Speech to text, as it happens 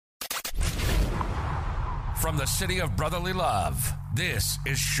From the city of brotherly love, this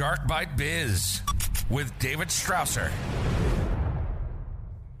is Shark Bite Biz with David Strausser.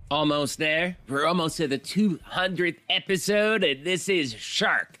 Almost there. We're almost to the 200th episode, and this is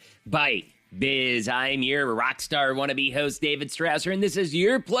Shark Bite Biz. I'm your rock star wannabe host, David Strausser, and this is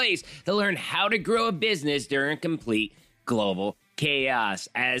your place to learn how to grow a business during complete global chaos.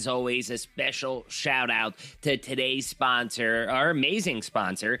 As always, a special shout out to today's sponsor, our amazing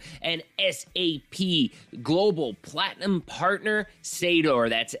sponsor, and SAP Global Platinum Partner, Seidor.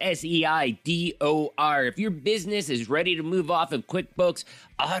 That's Seidor. If your business is ready to move off of QuickBooks,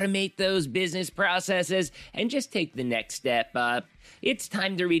 automate those business processes, and just take the next step up, it's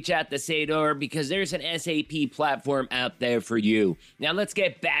time to reach out to Seidor because there's an SAP platform out there for you. Now let's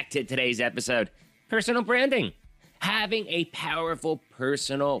get back to today's episode. Personal branding. Having a powerful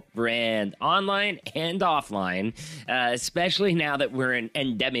personal brand, online and offline, especially now that we're in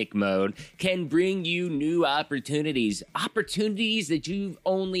endemic mode, can bring you new opportunities that you've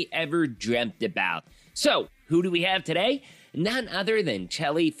only ever dreamt about. So, who do we have today? None other than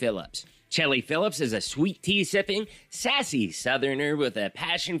Chellie Phillips. Chellie Phillips is a sweet tea-sipping, sassy Southerner with a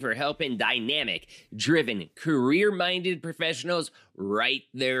passion for helping dynamic, driven, career-minded professionals write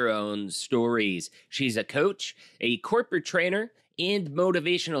their own stories. She's a coach, a corporate trainer, and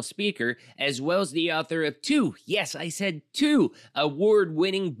motivational speaker, as well as the author of two, yes, I said two,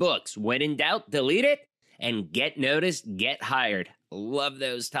 award-winning books. When in doubt, delete it, and Get Noticed, Get Hired. Love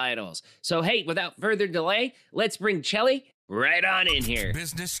those titles. So hey, without further delay, let's bring Chellie right on in here.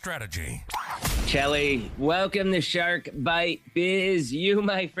 Business strategy. Chellie, welcome to Shark Bite Biz. You,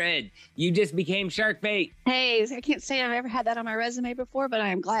 my friend, you just became Shark Bait. Hey, I can't say I've ever had that on my resume before, but I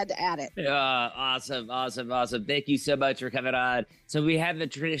am glad to add it. Awesome. Thank you so much for coming on. So we have the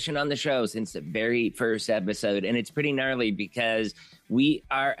tradition on the show since the very first episode, and it's pretty gnarly because we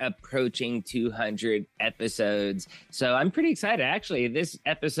are approaching 200 episodes. So I'm pretty excited. Actually, this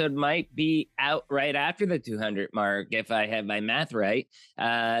episode might be out right after the 200 mark, if I have my math right.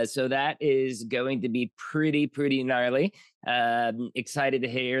 So that is going to be pretty gnarly. Excited to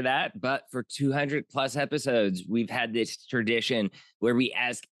hear that. But for 200 plus episodes, we've had this tradition where we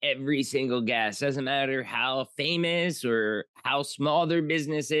ask every single guest, doesn't matter how famous or how small their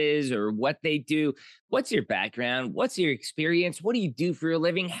business is or what they do, what's your background? What's your experience? What do you do for a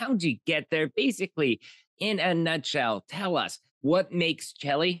living? How'd you get there? Basically, in a nutshell, tell us what makes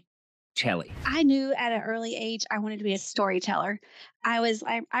Chellie. I knew at an early age I wanted to be a storyteller. I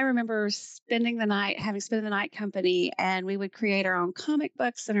remember spending the night, having spent the night company, and we would create our own comic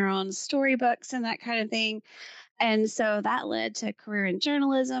books and our own storybooks and that kind of thing. And so that led to a career in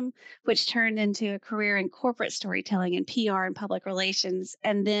journalism, which turned into a career in corporate storytelling and PR and public relations.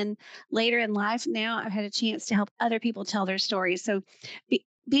 And then later in life, now I've had a chance to help other people tell their stories. So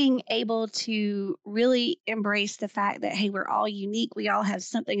being able to really embrace the fact that, hey, we're all unique. We all have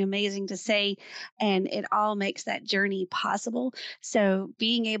something amazing to say, and it all makes that journey possible. So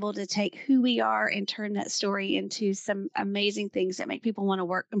being able to take who we are and turn that story into some amazing things that make people want to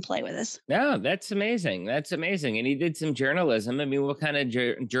work and play with us. Yeah, that's amazing. And you did some journalism. I mean, what kind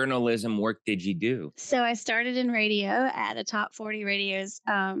of journalism work did you do? So I started in radio at a top 40 radios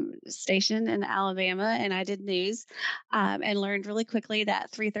station in Alabama, and I did news and learned really quickly that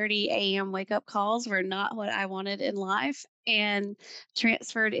 3:30 a.m. wake-up calls were not what I wanted in life, and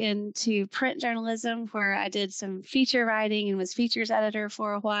transferred into print journalism, where I did some feature writing and was features editor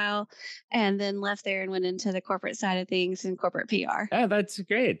for a while, and then left there and went into the corporate side of things and corporate PR. Oh, that's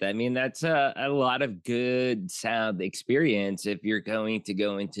great. I mean, that's a lot of good sound experience if you're going to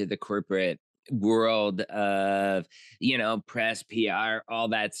go into the corporate world of, press, PR, all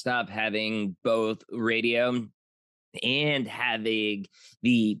that stuff, having both radio and having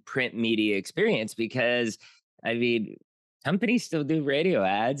the print media experience, because I mean, companies still do radio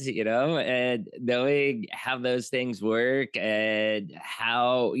ads, and knowing how those things work and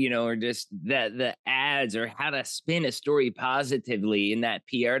how, or just the ads or how to spin a story positively in that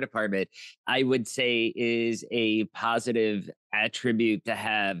PR department, I would say is a positive attribute to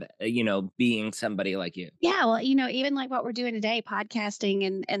have, being somebody like you. Yeah, well, even like what we're doing today,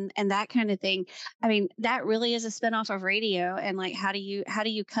 podcasting and that kind of thing. I mean, that really is a spinoff of radio. And like, how do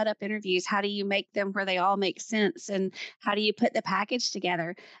you cut up interviews? How do you make them where they all make sense? And how do you put the package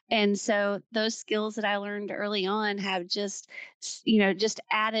together? And so those skills that I learned early on have just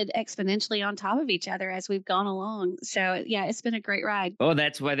added exponentially on top of each other as we've gone along. So yeah, it's been a great ride. Well,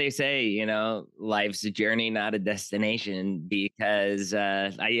 that's why they say, life's a journey, not a destination, because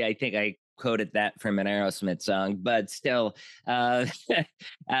I think I quoted that from an Aerosmith song, but still, uh,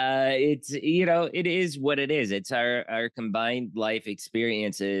 it's, you know, it is what it is. It's our combined life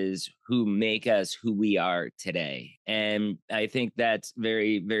experiences who make us who we are today. And I think that's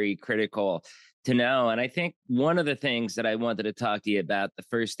very, very critical to know. And I think one of the things that I wanted to talk to you about, the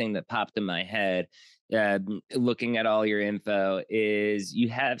first thing that popped in my head, looking at all your info, is you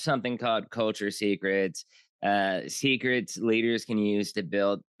have something called culture secrets. Secrets leaders can use to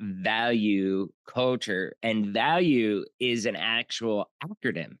build value culture, and value is an actual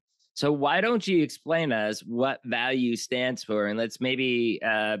acronym. So why don't you explain us what value stands for, and let's maybe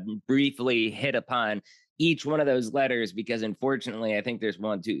briefly hit upon each one of those letters, because unfortunately I think there's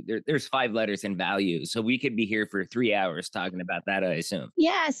there's 5 letters in value, so we could be here for 3 hours talking about that, I assume.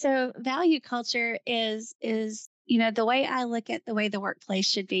 Yeah, so value culture is the way I look at the way the workplace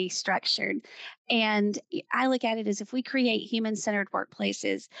should be structured. And I look at it as if we create human-centered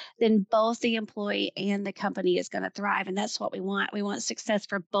workplaces, then both the employee and the company is going to thrive. And that's what we want. We want success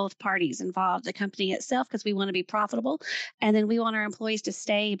for both parties involved, the company itself, because we want to be profitable. And then we want our employees to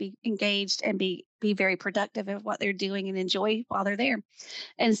stay, be engaged, and be very productive at what they're doing and enjoy while they're there.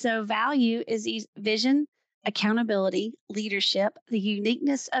 And so value is vision, accountability, leadership, the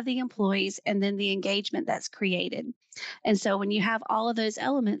uniqueness of the employees, and then the engagement that's created. And so when you have all of those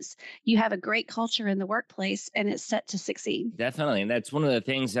elements, you have a great culture in the workplace and it's set to succeed. Definitely. And that's one of the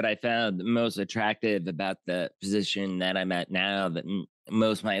things that I found most attractive about the position that I'm at now, that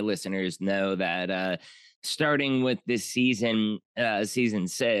most of my listeners know that starting with this season, season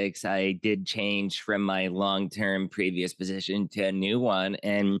 6, I did change from my long-term previous position to a new one.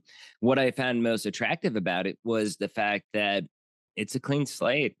 And what I found most attractive about it was the fact that it's a clean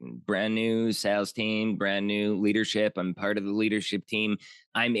slate, brand new sales team, brand new leadership. I'm part of the leadership team.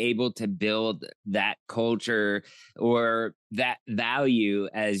 I'm able to build that culture, or that value,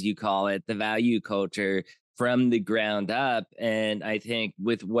 as you call it, the value culture, from the ground up. And I think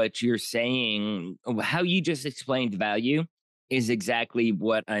with what you're saying, how you just explained value is exactly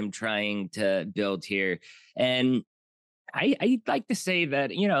what I'm trying to build here. And I'd like to say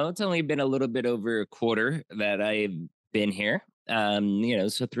that, it's only been a little bit over a quarter that I've been here.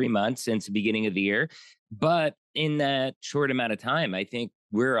 So 3 months since the beginning of the year. But in that short amount of time, I think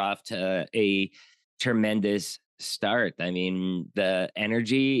we're off to a tremendous start. I mean, the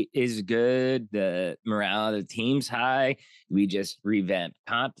energy is good, the morale of the team's high. We just revamped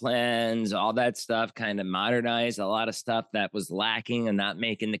comp plans, all that stuff, kind of modernized a lot of stuff that was lacking and not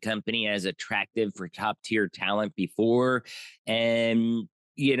making the company as attractive for top tier talent before. And,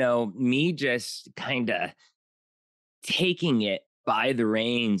 me just kind of taking it by the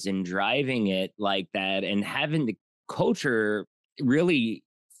reins and driving it like that, and having the culture really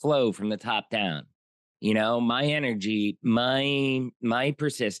flow from the top down. My energy, my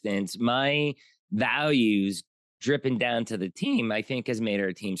persistence, my values dripping down to the team, I think has made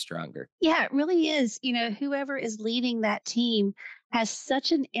our team stronger. Yeah, it really is. Whoever is leading that team has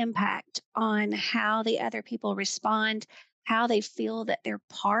such an impact on how the other people respond, how they feel that they're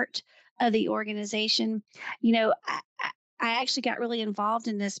part of the organization. I actually got really involved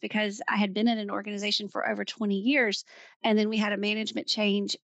in this because I had been in an organization for over 20 years, and then we had a management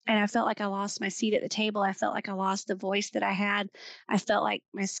change. And I felt like I lost my seat at the table. I felt like I lost the voice that I had. I felt like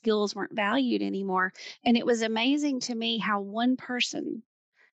my skills weren't valued anymore. And it was amazing to me how one person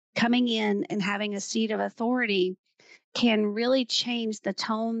coming in and having a seat of authority can really change the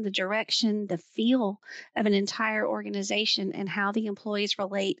tone, the direction, the feel of an entire organization, and how the employees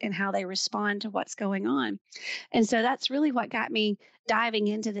relate and how they respond to what's going on. And so that's really what got me diving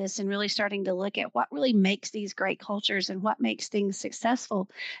into this and really starting to look at what really makes these great cultures and what makes things successful.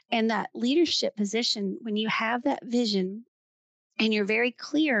 And that leadership position, when you have that vision and you're very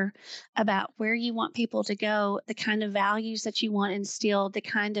clear about where you want people to go, the kind of values that you want instilled, the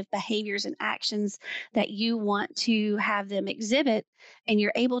kind of behaviors and actions that you want to have them exhibit, and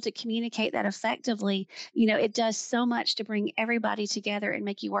you're able to communicate that effectively, it does so much to bring everybody together and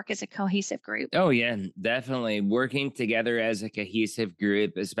make you work as a cohesive group. Oh, yeah, definitely. Working together as a cohesive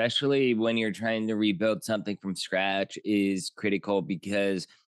group, especially when you're trying to rebuild something from scratch, is critical, because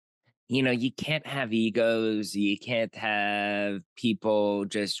you can't have egos. You can't have people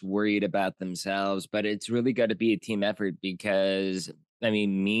just worried about themselves, but it's really got to be a team effort, because I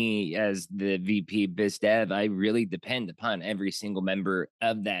mean, me as the VP Biz Dev, I really depend upon every single member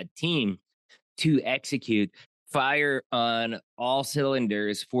of that team to execute, fire on all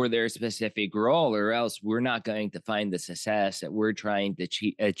cylinders for their specific role, or else we're not going to find the success that we're trying to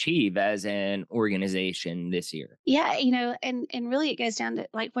achieve as an organization this year. Yeah, and really it goes down to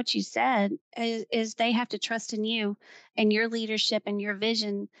like what you said is they have to trust in you and your leadership and your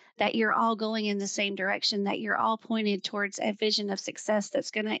vision that you're all going in the same direction, that you're all pointed towards a vision of success that's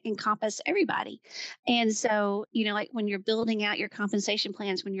going to encompass everybody. And so, like when you're building out your compensation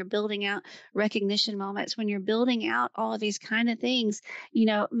plans, when you're building out recognition moments, when you're building out all of these kind of things,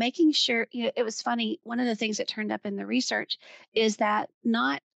 making sure, it was funny. One of the things that turned up in the research is that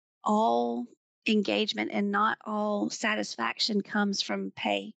not all engagement and not all satisfaction comes from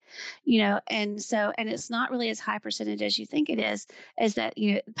pay, and it's not really as high percentage as you think it is that,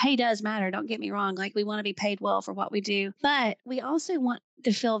 pay does matter. Don't get me wrong. Like we want to be paid well for what we do, but we also want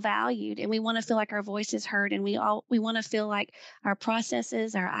to feel valued, and we want to feel like our voice is heard, and we want to feel like our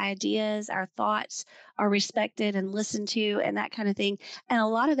processes, our ideas, our thoughts are respected and listened to, and that kind of thing. And a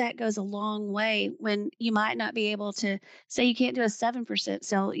lot of that goes a long way when you might not be able to say you can't do a 7%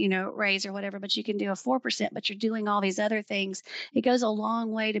 sell, raise or whatever, but you can do a 4%, but you're doing all these other things. It goes a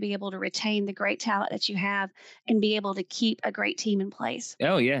long way to be able to retain the great talent that you have and be able to keep a great team in place.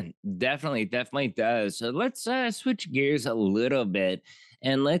 Oh yeah, definitely does. So let's switch gears a little bit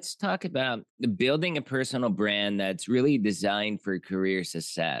and let's talk about building a personal brand that's really designed for career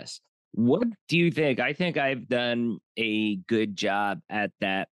success. What do you think? I think I've done a good job at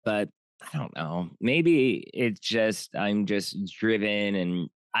that, but I don't know. Maybe it's just I'm just driven and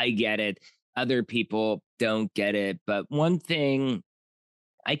I get it. Other people don't get it. But one thing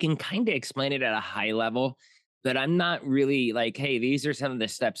I can kind of explain it at a high level, but I'm not really like, hey, these are some of the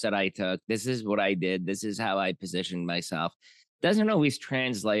steps that I took. This is what I did. This is how I positioned myself. Doesn't always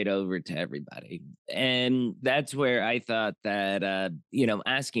translate over to everybody. And that's where I thought that,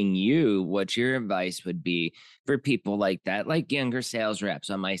 asking you what your advice would be for people like that, like younger sales reps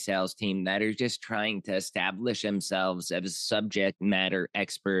on my sales team that are just trying to establish themselves as subject matter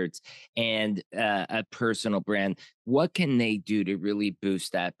experts and a personal brand. What can they do to really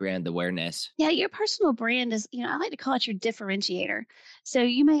boost that brand awareness? Yeah, your personal brand is, I like to call it your differentiator. So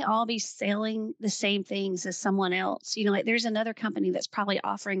you may all be selling the same things as someone else. Like there's another company that's probably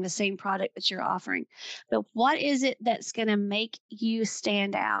offering the same product that you're offering. But what is it that's going to make you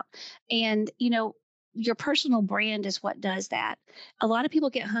stand out? And, your personal brand is what does that. A lot of people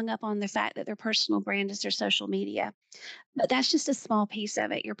get hung up on the fact that their personal brand is their social media. But that's just a small piece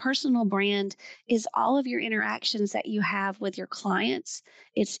of it. Your personal brand is all of your interactions that you have with your clients.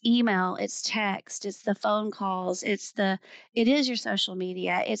 It's email, it's text, it's the phone calls, it is your social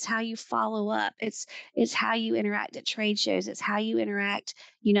media. It's how you follow up. It's how you interact at trade shows. It's how you interact,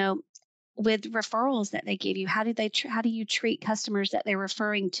 with referrals that they give you. How do you treat customers that they're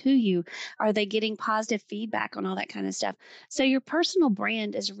referring to you? Are they getting positive feedback on all that kind of stuff? So your personal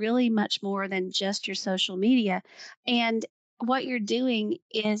brand is really much more than just your social media. And what you're doing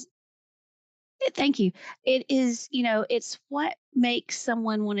is, thank you. It is, it's what makes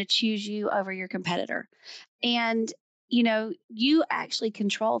someone want to choose you over your competitor. And you actually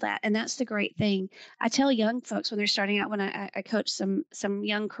control that, and that's the great thing. I tell young folks when they're starting out, when I coach some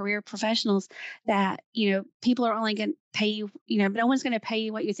young career professionals, that people are only going to pay you, no one's going to pay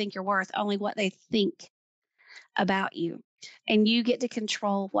you what you think you're worth, only what they think about you. And you get to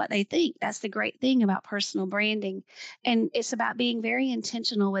control what they think. That's the great thing about personal branding. And it's about being very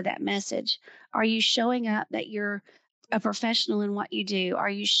intentional with that message. Are you showing up that you're a professional in what you do? Are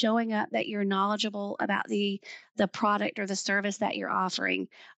you showing up that you're knowledgeable about the product or the service that you're offering?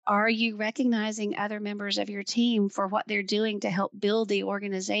 Are you recognizing other members of your team for what they're doing to help build the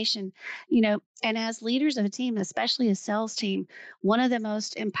organization? And as leaders of a team, especially a sales team, one of the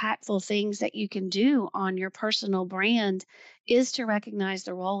most impactful things that you can do on your personal brand is to recognize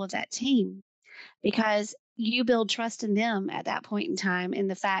the role of that team, because you build trust in them at that point in time, in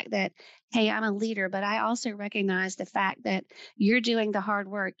the fact that, hey, I'm a leader, but I also recognize the fact that you're doing the hard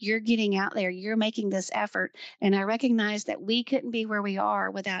work, you're getting out there, you're making this effort, and I recognize that we couldn't be where we are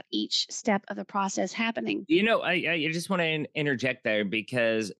without each step of the process happening. I just want to interject there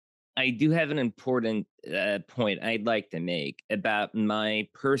because I do have an important point I'd like to make about my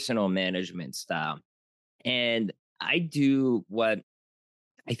personal management style. And I do what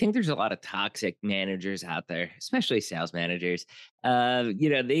I think there's a lot of toxic managers out there, especially sales managers.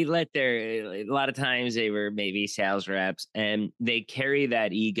 They let a lot of times they were maybe sales reps and they carry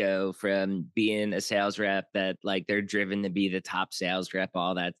that ego from being a sales rep that like they're driven to be the top sales rep,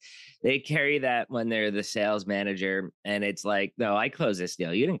 all that. They carry that when they're the sales manager. And it's like, no, I closed this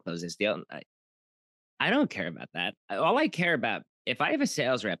deal. You didn't close this deal. I don't care about that. All I care about, if I have a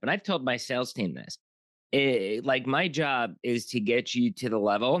sales rep, and I've told my sales team this, Like my job is to get you to the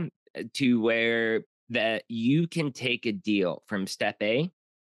level to where that you can take a deal from step A,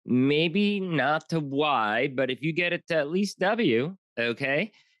 maybe not to Y, but if you get it to at least W,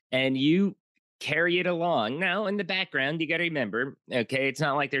 okay, and you carry it along. Now, in the background, you got to remember, okay, it's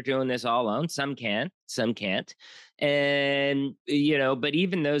not like they're doing this all alone. Some can, some can't. And, but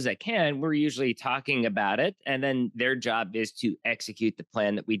even those that can, we're usually talking about it. And then their job is to execute the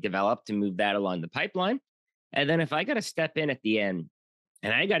plan that we develop to move that along the pipeline. And then if I got to step in at the end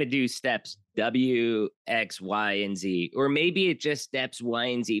and I got to do steps W, X, Y, and Z, or maybe it just steps Y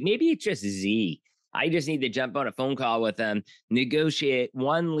and Z. Maybe it's just Z. I just need to jump on a phone call with them, negotiate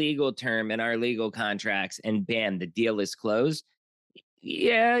one legal term in our legal contracts, and bam, the deal is closed.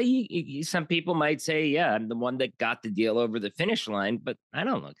 Yeah, some people might say, yeah, I'm the one that got the deal over the finish line, but I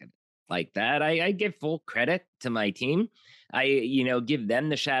don't look at it like that. I give full credit to my team. I, give them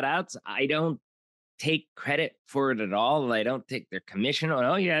the shout outs. I don't take credit for it at all. I don't take their commission.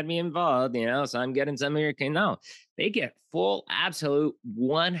 Oh, you had me involved, so I'm getting some of your. No, they get full, absolute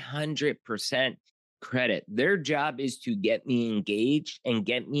 100% credit. Their job is to get me engaged and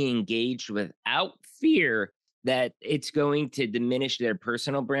get me engaged without fear that it's going to diminish their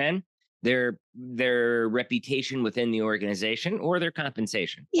personal brand, their reputation within the organization, or their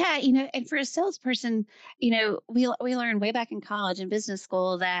compensation. Yeah, and for a salesperson, we learned way back in college and business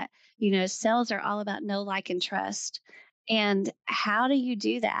school that, sales are all about know, like, and trust. And how do you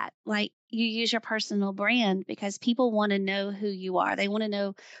do that? Like, you use your personal brand because people want to know who you are. They want to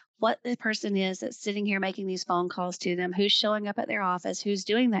know what the person is that's sitting here making these phone calls to them, who's showing up at their office, who's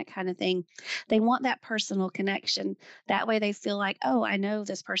doing that kind of thing. They want that personal connection. That way they feel like, oh, I know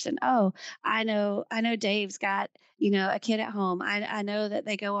this person. Oh, I know Dave's got, a kid at home. I know that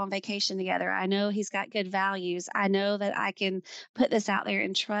they go on vacation together. I know he's got good values. I know that I can put this out there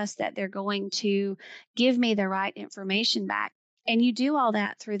and trust that they're going to give me the right information back. And you do all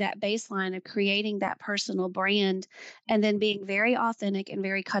that through that baseline of creating that personal brand and then being very authentic and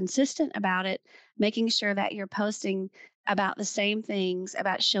very consistent about it, making sure that you're posting about the same things,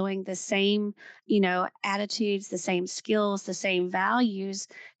 about showing the same, attitudes, the same skills, the same values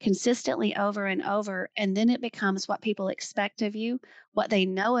consistently over and over. And then it becomes what people expect of you, what they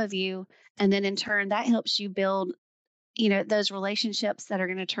know of you. And then in turn, that helps you build, those relationships that are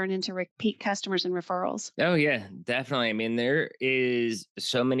going to turn into repeat customers and referrals. Oh yeah, definitely. I mean, there is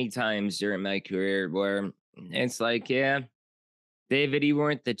so many times during my career where it's like, yeah, David, you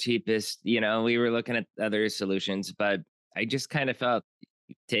weren't the cheapest. We were looking at other solutions, but I just kind of felt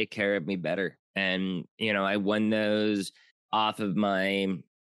you take care of me better. And, I won those off of my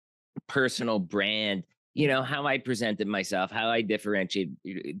personal brand, how I presented myself, how I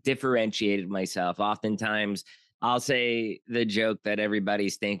differentiated myself. Oftentimes I'll say the joke that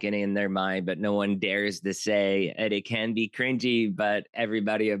everybody's thinking in their mind, but no one dares to say, and it can be cringy, but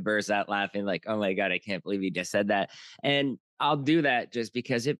everybody bursts out laughing like, oh my God, I can't believe you just said that. And I'll do that just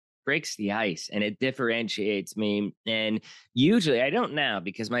because it breaks the ice and it differentiates me. And usually I don't now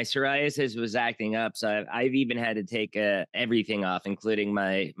because my psoriasis was acting up. So I've even had to take everything off, including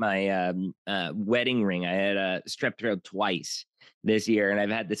my wedding ring. I had a strep throat twice this year, and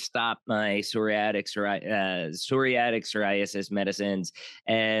I've had to stop my psoriatic psoriasis medicines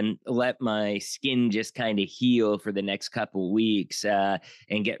and let my skin just kind of heal for the next couple weeks and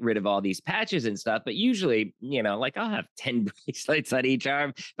get rid of all these patches and stuff. But usually, like I'll have 10 bracelets on each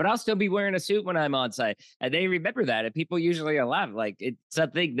arm, but I'll still be wearing a suit when I'm on site. And they remember that, and people usually laugh. Like it's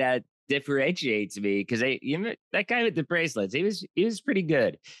something that differentiates me because that guy with the bracelets, he was pretty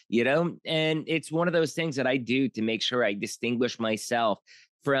good, and it's one of those things that I do to make sure I distinguish myself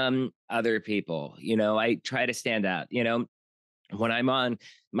from other people. I try to stand out. When I'm on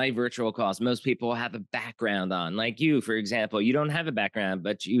my virtual calls, most people have a background on, like you, for example. You don't have a background,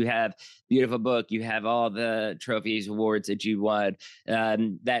 but you have beautiful book. You have all the trophies, awards that you won.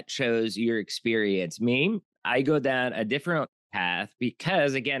 That shows your experience. Me, I go down a different path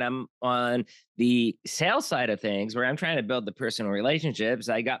because, again, I'm on the sales side of things where I'm trying to build the personal relationships.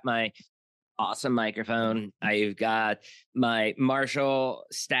 I got my awesome microphone. I've got my Marshall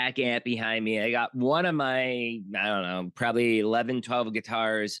stack amp behind me. I got one of my, I don't know, probably 11, 12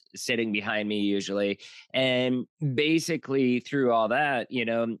 guitars sitting behind me usually. And basically through all that,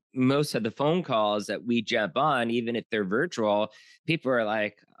 most of the phone calls that we jump on, even if they're virtual, people are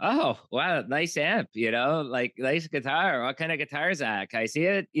like, oh, wow, nice amp, like nice guitar. What kind of guitar is that? Can I see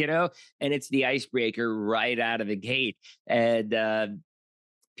it? And it's the icebreaker right out of the gate. And,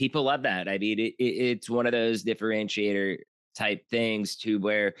 people love that. I mean, it's one of those differentiator type things to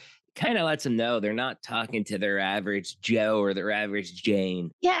where kind of lets them know they're not talking to their average Joe or their average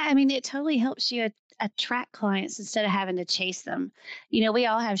Jane. Yeah, I mean, it totally helps you attract clients instead of having to chase them. We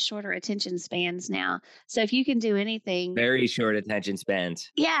all have shorter attention spans now. So if you can do anything, Very short attention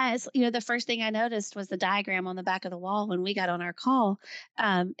spans. yeah, the first thing I noticed was the diagram on the back of the wall when we got on our call.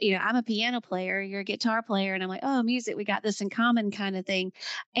 I'm a piano player, you're a guitar player, and I'm like, oh, music, we got this in common kind of thing.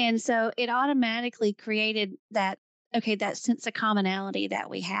 And so it automatically created that, okay, that sense of commonality that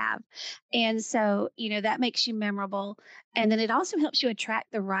we have. And so, that makes you memorable. And then it also helps you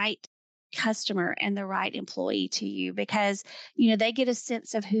attract the right customer and the right employee to you because they get a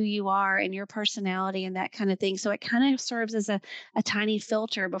sense of who you are and your personality and that kind of thing. So it kind of serves as a tiny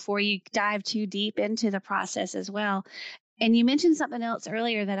filter before you dive too deep into the process as well. And you mentioned something else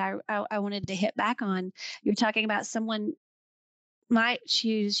earlier that I wanted to hit back on. You're talking about someone might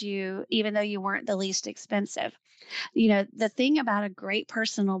choose you even though you weren't the least expensive. The thing about a great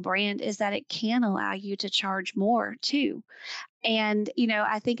personal brand is that it can allow you to charge more too. And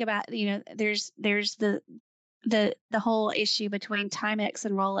I think about, there's the whole issue between Timex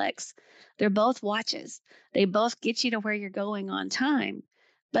and Rolex. They're both watches. They both get you to where you're going on time.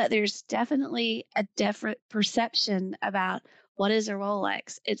 But there's definitely a different perception about what is a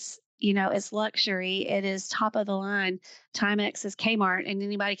Rolex. It's luxury. It is top of the line. Timex is Kmart and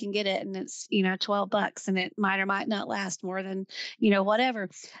anybody can get it and it's, $12 and it might or might not last more than, whatever.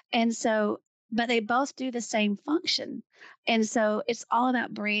 And so, but they both do the same function. And so it's all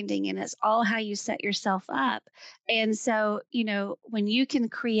about branding and it's all how you set yourself up. And so, when you can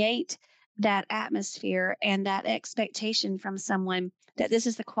create that atmosphere and that expectation from someone that this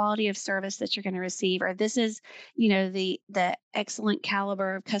is the quality of service that you're going to receive, or this is, the excellent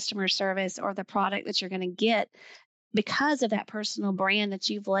caliber of customer service or the product that you're going to get because of that personal brand that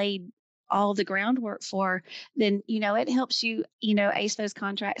you've laid all the groundwork for, then, it helps you, ace those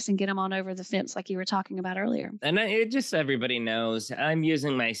contracts and get them on over the fence like you were talking about earlier. And it just everybody knows I'm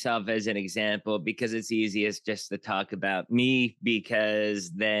using myself as an example because it's easiest just to talk about me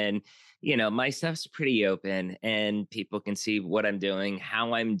because then, my stuff's pretty open and people can see what I'm doing,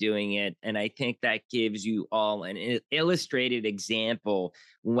 how I'm doing it. And I think that gives you all an illustrated example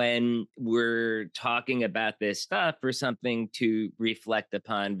when we're talking about this stuff for something to reflect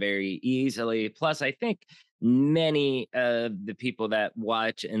upon very easily. Plus, I think many of the people that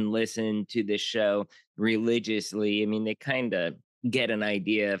watch and listen to this show religiously, I mean, they kind of get an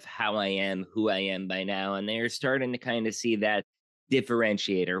idea of how I am, who I am by now, and they're starting to kind of see that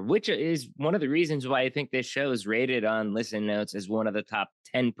differentiator, which is one of the reasons why I think this show is rated on Listen Notes as one of the top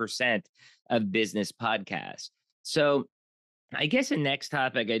 10% of business podcasts. So I guess the next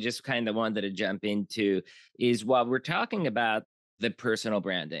topic I just kind of wanted to jump into is while we're talking about the personal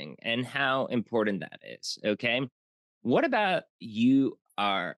branding and how important that is. Okay. What about URLs?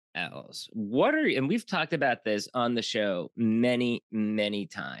 And we've talked about this on the show many, many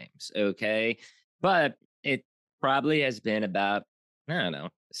times. Okay. But it probably has been about, I don't know,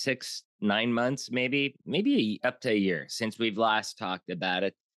 6-9 months, maybe up to a year since we've last talked about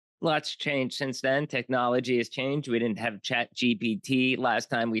it. Lots changed since then. Technology has changed. We didn't have Chat GPT last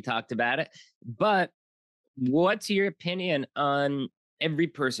time we talked about it. But what's your opinion on every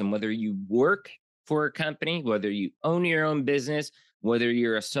person, whether you work for a company, whether you own your own business, whether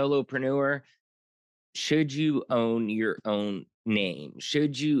you're a solopreneur? Should you own your own name?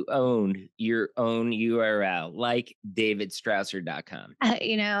 Should you own your own URL like davidstrausser.com?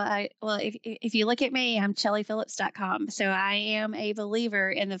 Well, if you look at me, I'm ChelliePhillips.com. So I am a believer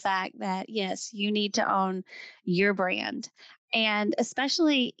in the fact that, yes, you need to own your brand. And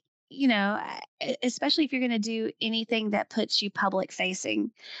especially if you're going to do anything that puts you public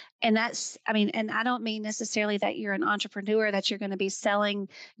facing. And and I don't mean necessarily that you're an entrepreneur, that you're going to be selling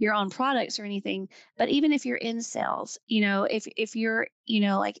your own products or anything, but even if you're in sales, if you're,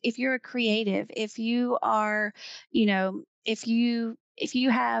 like if you're a creative, if you are, if you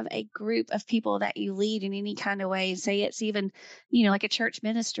have a group of people that you lead in any kind of way, say it's even, like a church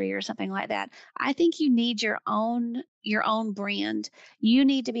ministry or something like that, I think you need your own brand. You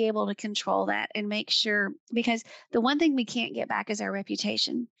need to be able to control that and make sure, because the one thing we can't get back is our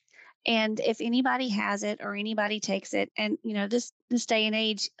reputation. And if anybody has it or anybody takes it, and this day and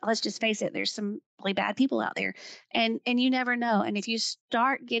age, let's just face it, there's some really bad people out there, and you never know. And if you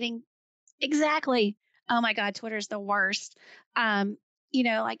start getting exactly, oh my God, Twitter's the worst.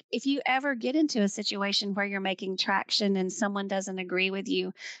 like if you ever get into a situation where you're making traction and someone doesn't agree with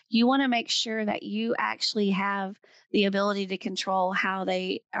you, you want to make sure that you actually have the ability to control how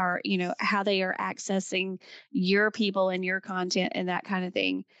they are, how they are accessing your people and your content and that kind of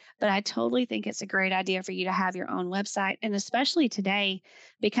thing. But I totally think it's a great idea for you to have your own website. And especially today,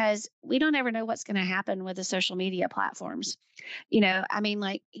 because we don't ever know what's going to happen with the social media platforms. I mean,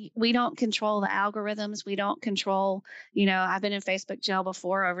 like we don't control the algorithms. We don't control, I've been in Facebook jail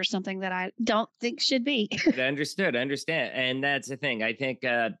before over something that I don't think should be. Understand. And that's the thing. I think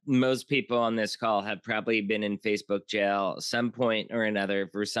most people on this call have probably been in Facebook jail some point or another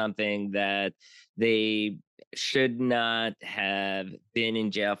for something that they should not have been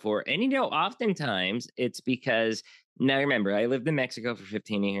in jail for. And, oftentimes it's because, now remember, I lived in Mexico for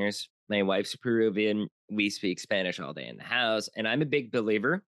 15 years. My wife's Peruvian. We speak Spanish all day in the house. And I'm a big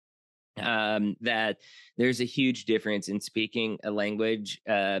believer that there's a huge difference in speaking a language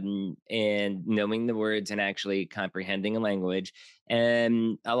and knowing the words and actually comprehending a language.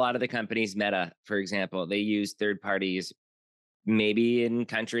 And a lot of the companies, Meta, for example, they use third parties, maybe in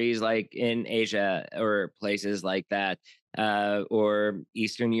countries like in Asia or places like that, or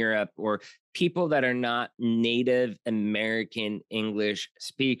Eastern Europe, or people that are not Native American English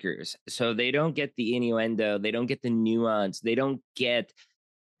speakers. So they don't get the innuendo, they don't get the nuance, they don't get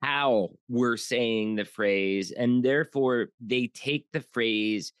how we're saying the phrase, and therefore they take the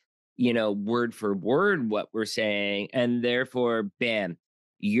phrase, word for word what we're saying, and therefore bam,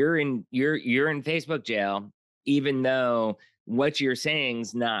 you're in Facebook jail, even though what you're saying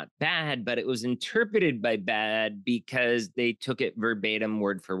is not bad, but it was interpreted by bad because they took it verbatim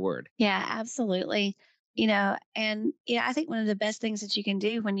word for word. Yeah, absolutely. And I think one of the best things that you can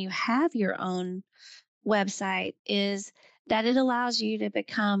do when you have your own website is that it allows you to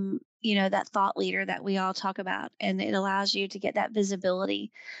become, that thought leader that we all talk about. And it allows you to get that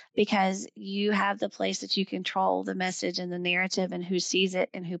visibility because you have the place that you control the message and the narrative and who sees it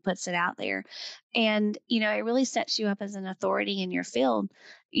and who puts it out there. And, it really sets you up as an authority in your field,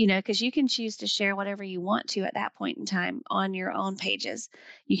 because you can choose to share whatever you want to at that point in time on your own pages.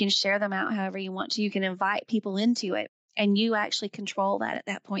 You can share them out however you want to. You can invite people into it. And you actually control that at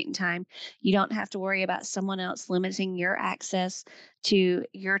that point in time. You don't have to worry about someone else limiting your access to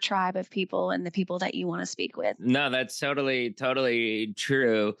your tribe of people and the people that you want to speak with. No, that's totally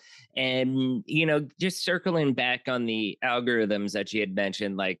true. And, just circling back on the algorithms that you had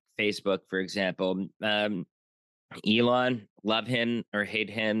mentioned, like Facebook, for example, Elon, love him or hate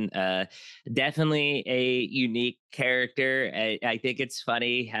him, definitely a unique character. I think it's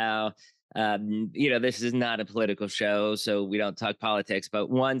funny how this is not a political show, so we don't talk politics, but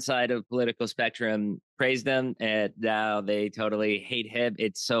one side of political spectrum praised him and now they totally hate him.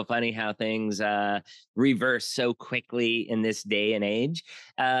 It's so funny how things reverse so quickly in this day and age.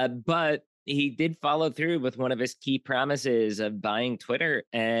 But he did follow through with one of his key promises of buying Twitter.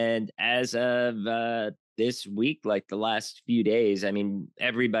 And as of this week, like the last few days, I mean,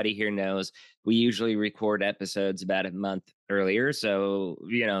 everybody here knows we usually record episodes about a month earlier. So,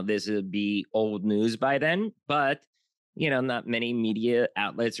 this would be old news by then. But, not many media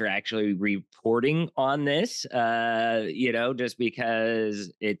outlets are actually reporting on this, just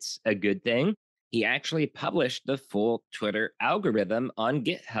because it's a good thing. He actually published the full Twitter algorithm on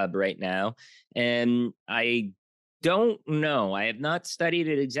GitHub right now. And I don't know, I have not studied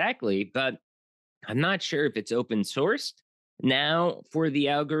it exactly, but I'm not sure if it's open sourced now for the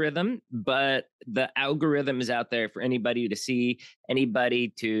algorithm, but the algorithm is out there for anybody to see,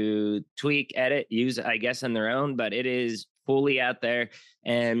 anybody to tweak, edit, use, I guess, on their own, but it is fully out there.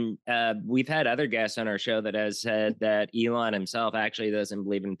 And we've had other guests on our show that has said that Elon himself actually doesn't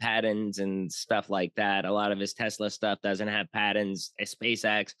believe in patents and stuff like that. A lot of his Tesla stuff doesn't have patents,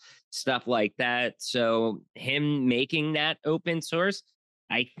 SpaceX, stuff like that. So him making that open source,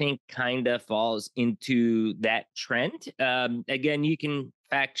 I think, kind of falls into that trend. Again, you can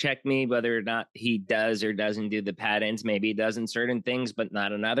fact check me whether or not he does or doesn't do the patents. Maybe he does in certain things, but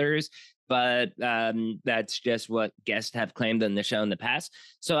not in others. But that's just what guests have claimed on the show in the past.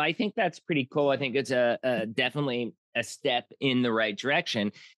 So I think that's pretty cool. I think it's a definitely a step in the right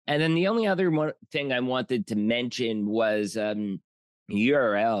direction. And then the only other thing I wanted to mention was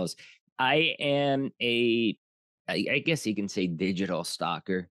URLs. I am I guess you can say digital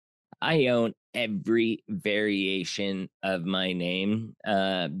stalker. I own every variation of my name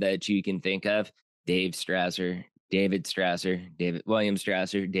that you can think of. Dave Strasser, David Strasser, David William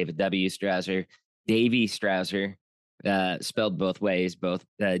Strasser, David W. Strasser, Davey Strasser, spelled both ways, both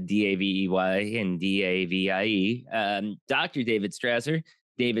D-A-V-E-Y and D-A-V-I-E. Dr. David Strasser,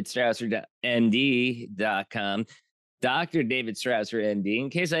 davidstrasser.md.com. Dr. David Strausser, MD, in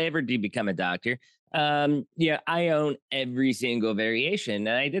case I ever do become a doctor. Yeah, I own every single variation.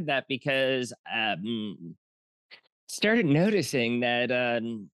 And I did that because started noticing that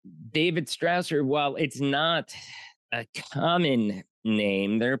David Strausser, while it's not a common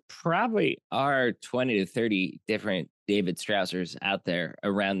name, there probably are 20 to 30 different David Straussers out there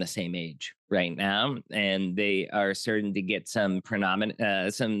around the same age right now. And they are starting to get some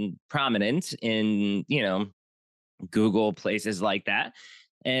prominence in, Google, places like that.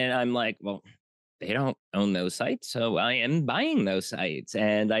 And I'm like, well, they don't own those sites, so I am buying those sites,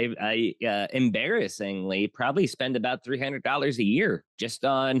 and I embarrassingly probably spend about $300 a year just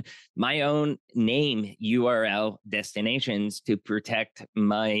on my own name URL destinations to protect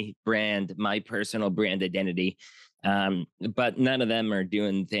my brand, my personal brand identity. But none of them are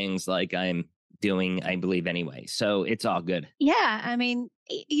doing things like I'm doing, I believe, anyway. So it's all good. Is Yeah, I mean,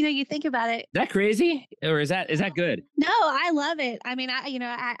 you think about it. that crazy, or is that good? No, I love it. I mean,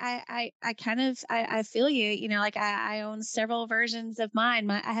 I kind of, I feel you. Like I own several versions of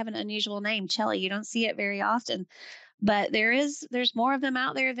mine. I have an unusual name, Chellie. You don't see it very often, but there's more of them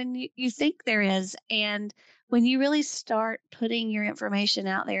out there than you think there is. And when you really start putting your information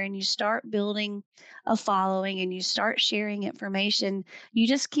out there and you start building a following and you start sharing information, you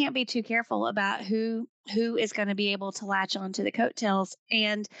just can't be too careful about who is going to be able to latch on to the coattails.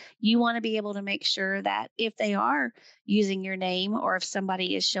 And you want to be able to make sure that if they are using your name, or if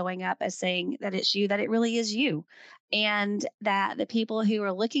somebody is showing up as saying that it's you, that it really is you. And that the people who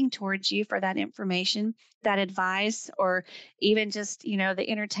are looking towards you for that information, that advice, or even just, the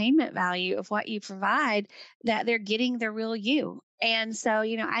entertainment value of what you provide, that they're getting the real you. And so,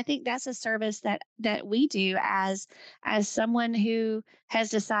 I think that's a service that we do as someone who has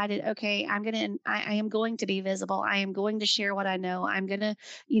decided, okay, I am going to be visible. I am going to share what I know. I'm going to,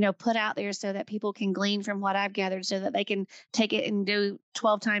 put out there so that people can glean from what I've gathered, so that they can take it and do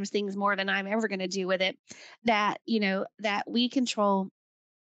 12 times things more than I'm ever going to do with it. That, that we control,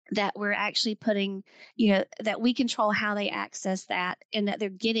 that we're actually putting, that we control how they access that, and that they're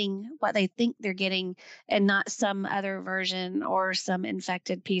getting what they think they're getting, and not some other version or some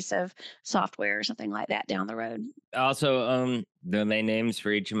infected piece of software or something like that down the road. Also own domain names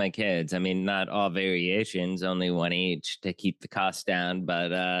for each of my kids. I mean, not all variations, only one each to keep the cost down.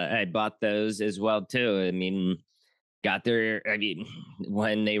 But I bought those as well too. I mean,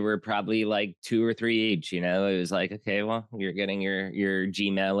 when they were probably like 2 or 3 each, it was like, okay, well, you're getting your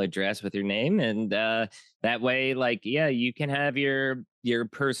Gmail address with your name, and that way, like, yeah, you can have your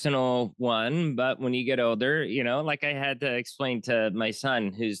personal one, but when you get older, like I had to explain to my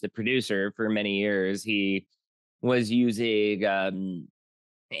son, who's the producer for many years, he was using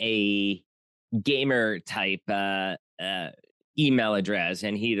a gamer type email address,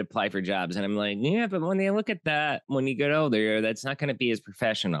 and he'd apply for jobs, and I'm like, yeah, but when they look at that, when you get older, that's not going to be as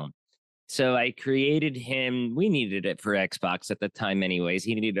professional. So I created him. We needed it for Xbox at the time anyways.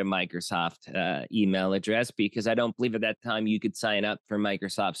 He needed a Microsoft email address, because I don't believe at that time you could sign up for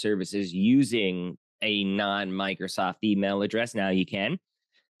Microsoft services using a non-Microsoft email address. Now you can.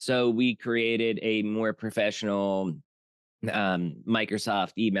 So we created a more professional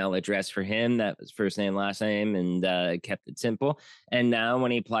Microsoft email address for him. That was first name, last name, and kept it simple. And now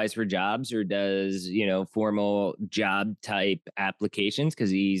when he applies for jobs or does, formal job type applications, because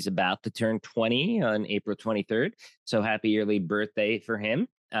he's about to turn 20 on April 23rd. So happy early birthday for him.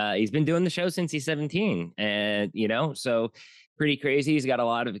 He's been doing the show since he's 17, and, so pretty crazy. He's got a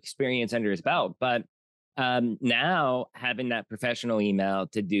lot of experience under his belt, but now having that professional email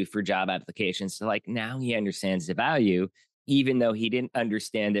to do for job applications, so like now he understands the value, even though he didn't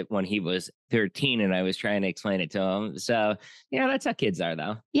understand it when he was 13 and I was trying to explain it to him. So yeah, that's how kids are,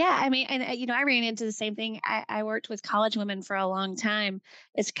 though. Yeah, I mean, and I ran into the same thing. I worked with college women for a long time.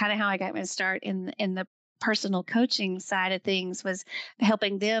 It's kind of how I got my start in the personal coaching side of things, was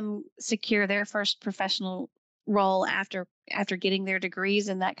helping them secure their first professional role after getting their degrees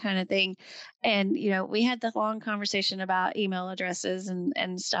and that kind of thing. And we had the long conversation about email addresses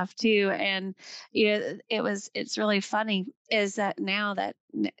and stuff too. And it's really funny is that now that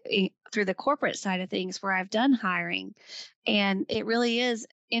through the corporate side of things, where I've done hiring, and it really is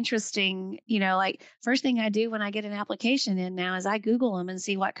interesting, like first thing I do when I get an application in now is I Google them and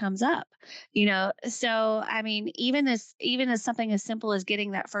see what comes up, so I mean, even as something as simple as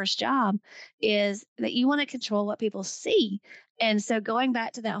getting that first job, is that you want to control what people see. And so going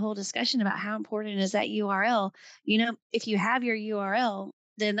back to that whole discussion about how important is that URL, if you have your URL,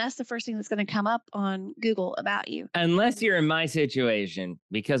 then that's the first thing that's going to come up on Google about you. Unless you're in my situation,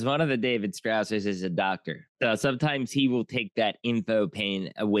 because one of the David Straussers is a doctor. So sometimes he will take that info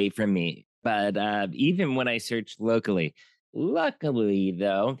pain away from me But even when I search locally, luckily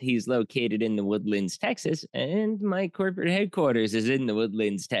though, he's located in the Woodlands, Texas, and my corporate headquarters is in the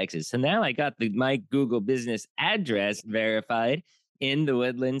Woodlands, Texas. So now I got my Google business address verified in the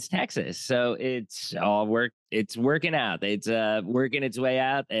Woodlands, Texas. So it's all work. It's working out. It's working its way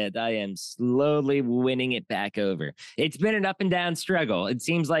out, and I am slowly winning it back over. It's been an up and down struggle. It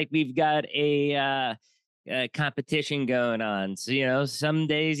seems like we've got a competition going on. So, some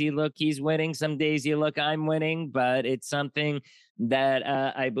days you look he's winning, some days you look I'm winning, but it's something that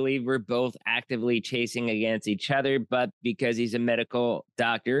I believe we're both actively chasing against each other. But because he's a medical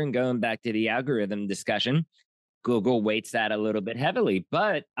doctor, and going back to the algorithm discussion, Google weights that a little bit heavily.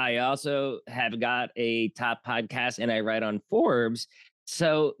 But I also have got a top podcast and I write on Forbes.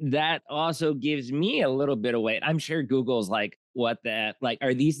 So that also gives me a little bit of weight. I'm sure Google's like, what the, like,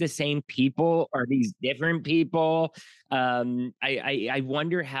 are these the same people? Are these different people? I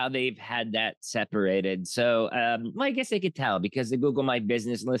wonder how they've had that separated. So, well, I guess they could tell because the Google My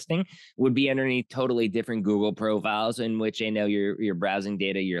Business listing would be underneath totally different Google profiles in which they know your browsing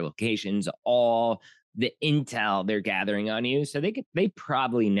data, your locations, all the intel they're gathering on you. So they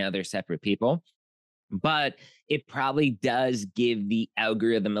probably know they're separate people, but it probably does give the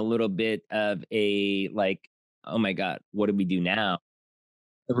algorithm a little bit of a like, oh my God, what do we do now?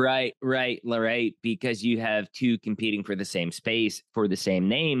 Right. Because you have two competing for the same space for the same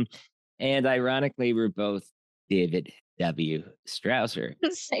name. And ironically, we're both David W. Strausser.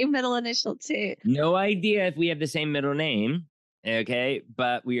 Same middle initial too. No idea if we have the same middle name. Okay,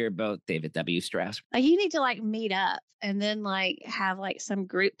 but we are both David W. Strauss. You need to like meet up and then like have like some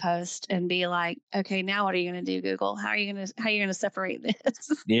group post and be like, okay, now what are you going to do, Google? How are you going to separate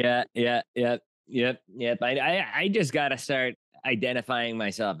this? Yep. I just got to start identifying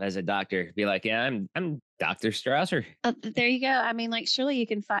myself as a doctor. Be like, yeah, I'm Dr. Strausser. There you go. I mean, like, surely you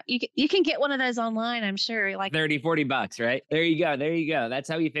can find, you can get one of those online, I'm sure. Like $30-$40, right? There you go. That's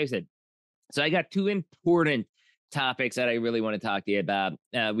how you fix it. So I got two important topics that I really want to talk to you about.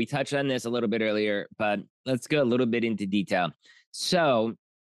 We touched on this a little bit earlier, but let's go a little bit into detail. So,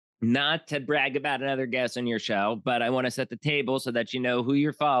 not to brag about another guest on your show, but I want to set the table so that you know who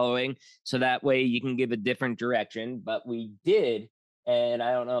you're following, so that way you can give a different direction. But we did, and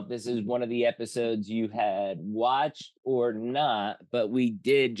I don't know if this is one of the episodes you had watched or not, but we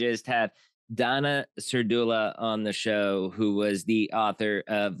did just have Donna Serdula on the show, who was the author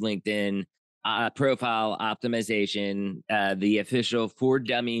of LinkedIn Profile Optimization, the official For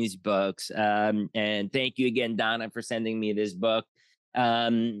Dummies books. And thank you again, Donna, for sending me this book.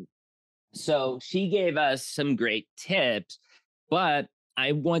 So she gave us some great tips, but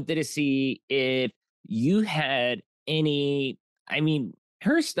I wanted to see if you had any. I mean,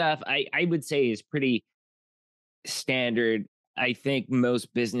 her stuff, I would say, is pretty standard. I think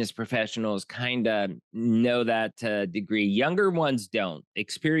most business professionals kind of know that to a degree. Younger ones don't,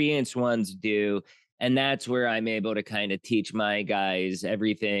 experienced ones do. And that's where I'm able to kind of teach my guys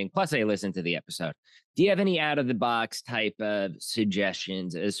everything. Plus, I listen to the episode. Do you have any out of the box type of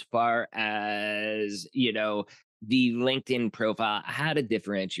suggestions as far as, the LinkedIn profile, how to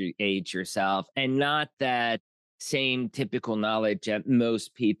differentiate yourself, and not that same typical knowledge that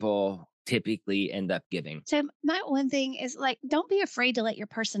most people typically end up giving? So my one thing is like, don't be afraid to let your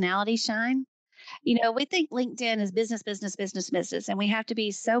personality shine. We think LinkedIn is business, business, business, business, and we have to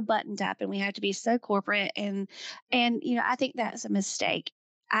be so buttoned up and we have to be so corporate. And I think that's a mistake.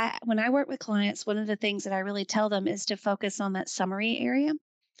 When I work with clients, one of the things that I really tell them is to focus on that summary area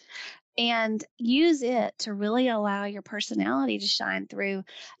and use it to really allow your personality to shine through.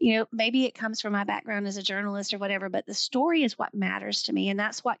 Maybe it comes from my background as a journalist or whatever, but the story is what matters to me, and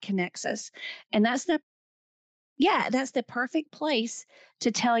that's what connects us. And that's the perfect place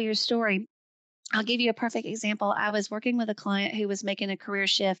to tell your story. I'll give you a perfect example. I was working with a client who was making a career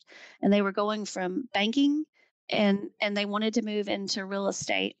shift, and they were going from banking and they wanted to move into real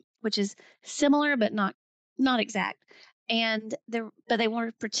estate, which is similar but not exact. But they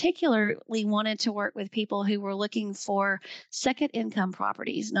were particularly wanted to work with people who were looking for second income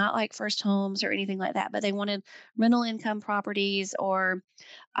properties, not like first homes or anything like that, but they wanted rental income properties or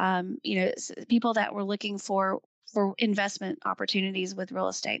people that were looking for investment opportunities with real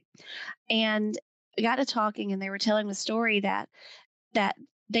estate. And we got to talking, and they were telling the story that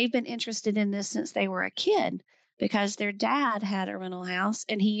they've been interested in this since they were a kid because their dad had a rental house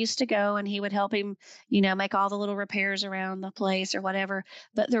and he used to go and he would help him, make all the little repairs around the place or whatever.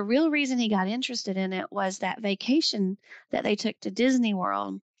 But the real reason he got interested in it was that vacation that they took to Disney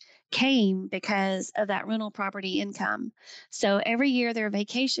World came because of that rental property income. So every year their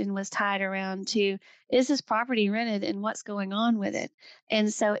vacation was tied around to is this property rented and what's going on with it?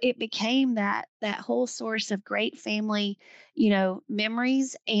 And so it became that whole source of great family,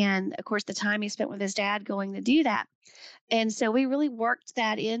 memories, and of course the time he spent with his dad going to do that. And so we really worked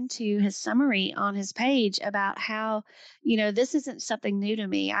that into his summary on his page about how, this isn't something new to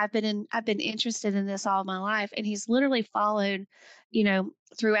me. I've been interested in this all my life. And he's literally followed,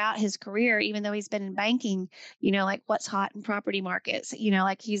 throughout his career, even though he's been in banking, like what's hot in property markets,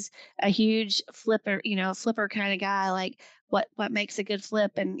 like he's a huge flipper kind of guy, like what makes a good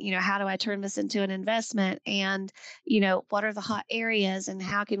flip, and how do I turn this into an investment, and what are the hot areas, and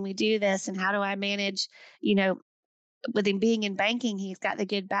how can we do this, and how do I manage, you know with him being in banking, he's got the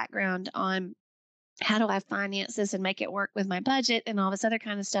good background on how do I finance this and make it work with my budget and all this other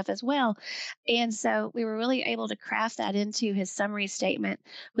kind of stuff as well. And so we were really able to craft that into his summary statement,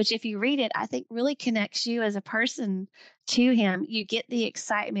 which, if you read it, I think really connects you as a person to him. You get the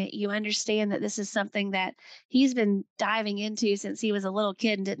excitement. You understand that this is something that he's been diving into since he was a little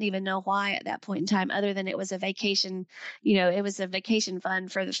kid and didn't even know why at that point in time, other than it was a vacation, it was a vacation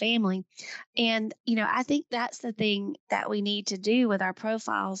fund for the family. And, I think that's the thing that we need to do with our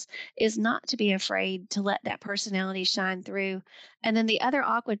profiles, is not to be afraid to let that personality shine through. And then the other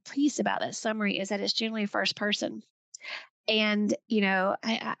awkward piece about that summary is that it's generally first person. And,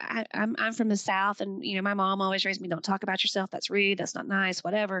 I'm from the South, and, my mom always raised me, don't talk about yourself. That's rude. That's not nice,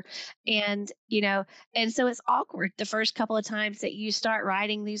 whatever. And, and so it's awkward the first couple of times that you start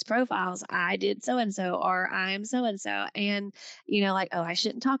writing these profiles. I did so-and-so, or I'm so-and-so. And, like, oh, I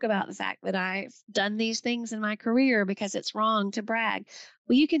shouldn't talk about the fact that I've done these things in my career because it's wrong to brag.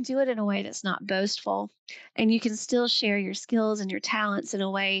 Well, you can do it in a way that's not boastful, and you can still share your skills and your talents in a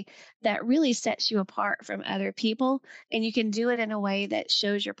way that really sets you apart from other people. And you can do it in a way that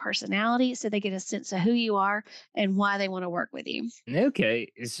shows your personality, so they get a sense of who you are and why they want to work with you. Okay.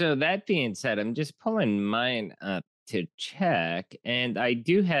 So that being said, I'm just pulling mine up to check, and I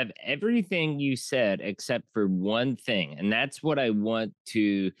do have everything you said except for one thing, and that's what I want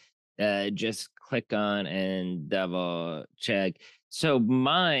to just click on and double check. So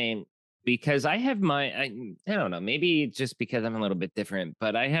mine, because I have I don't know, maybe it's just because I'm a little bit different,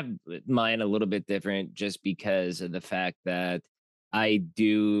 but I have mine a little bit different just because of the fact that I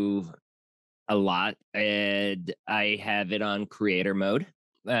do a lot, and I have it on creator mode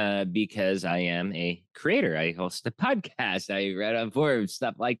because I am a creator. I host a podcast. I read on Forbes,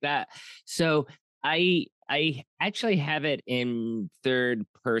 stuff like that. So I actually have it in third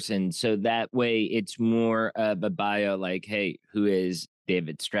person, so that way it's more of a bio, like, hey, who is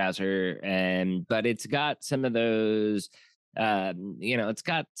David Strasser? And but it's got some of those it's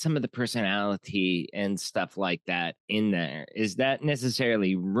got some of the personality and stuff like that in there. Is that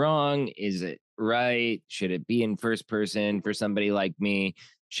necessarily wrong? Is it right? Should it be in first person for somebody like me?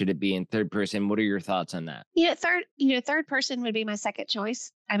 Should it be in third person? What are your thoughts on that? Third person would be my second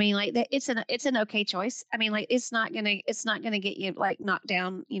choice. I mean, like that, it's an okay choice. I mean, like it's not gonna get you like knocked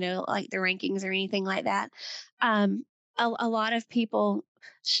down, like the rankings or anything like that. A lot of people,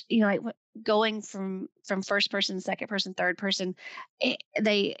 like going from first person, second person, third person,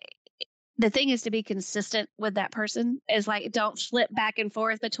 they the thing is to be consistent with that person, is like, don't flip back and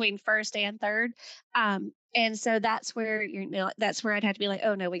forth between first and third. And so that's where that's where I'd have to be like,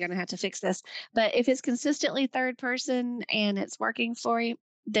 oh no, we're going to have to fix this. But if it's consistently third person and it's working for you,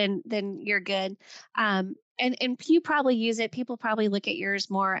 then you're good. And you probably use it. People probably look at yours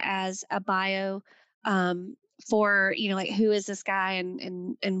more as a bio, for, like, who is this guy,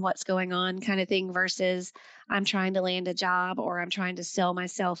 and what's going on kind of thing, versus I'm trying to land a job, or I'm trying to sell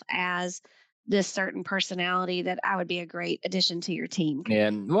myself as this certain personality that I would be a great addition to your team.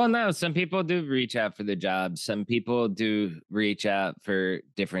 Yeah. Well, no, some people do reach out for the job. Some people do reach out for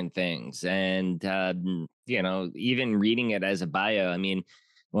different things. And, even reading it as a bio, I mean,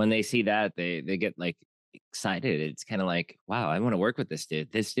 when they see that, they get like excited. It's kind of like, wow, I want to work with this dude.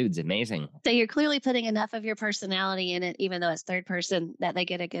 This dude's amazing. So you're clearly putting enough of your personality in it, even though it's third person, that they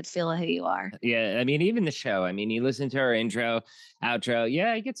get a good feel of who you are. Yeah, I mean, even the show. I mean, you listen to our intro, outro.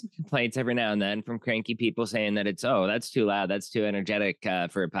 Yeah, I get some complaints every now and then from cranky people saying that that's too loud, that's too energetic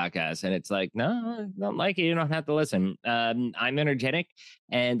for a podcast. And it's like, no, I don't like it. You don't have to listen. I'm energetic,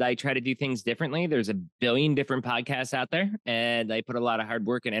 and I try to do things differently. There's a billion different podcasts out there, and I put a lot of hard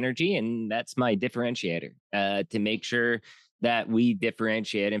work and energy, and that's my differentiator, to make sure that we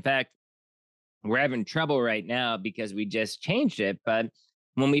differentiate. In fact, we're having trouble right now because we just changed it. But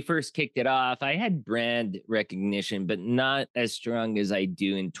when we first kicked it off, I had brand recognition, but not as strong as I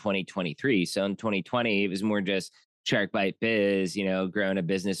do in 2023. So in 2020, it was more just Shark Bite Biz, growing a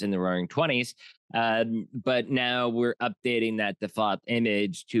business in the roaring 20s. But now we're updating that default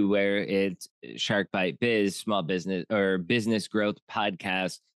image to where it's Shark Bite Biz, small business or business growth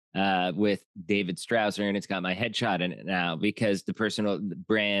podcast with David Strausser, and it's got my headshot in it now because the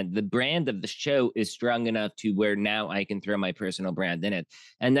brand of the show is strong enough to where now I can throw my personal brand in it.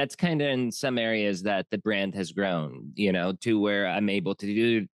 And that's kind of in some areas that the brand has grown, to where I'm able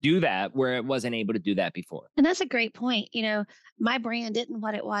to do that where it wasn't able to do that before. And that's a great point. My brand isn't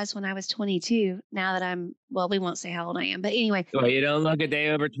what it was when I was 22. Now that well, we won't say how old I am, but anyway. Well, you don't look a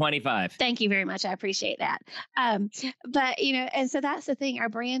day over 25. Thank you very much. I appreciate that. But, and so that's the thing. Our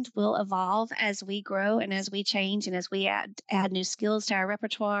brand will evolve as we grow and as we change and as we add new skills to our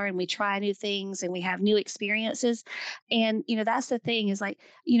repertoire and we try new things and we have new experiences. And, that's the thing is like,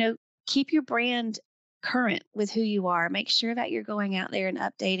 keep your brand current with who you are. Make sure that you're going out there and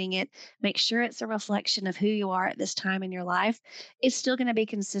updating it. Make sure it's a reflection of who you are at this time in your life. It's still going to be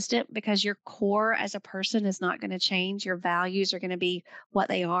consistent because your core as a person is not going to change. Your values are going to be what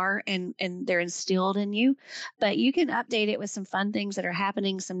they are and they're instilled in you. But you can update it with some fun things that are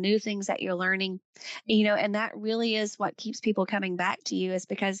happening, some new things that you're learning, and that really is what keeps people coming back to you is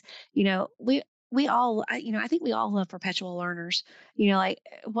because, we all, I think we all love perpetual learners, like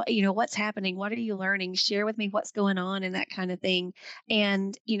what's happening? What are you learning? Share with me what's going on and that kind of thing.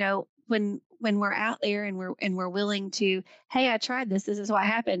 And, when we're out there and we're willing to, hey, I tried this. This is what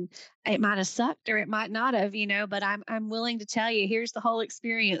happened. It might have sucked or it might not have, but I'm willing to tell you, here's the whole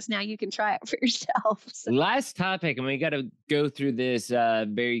experience. Now you can try it for yourself. So. Last topic, and we got to go through this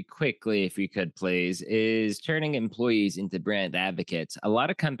very quickly, if you could, please, is turning employees into brand advocates. A lot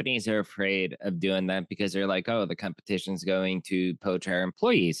of companies are afraid of doing that because they're like, oh, the competition's going to poach our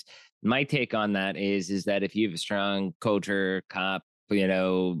employees. My take on that is that if you have a strong culture,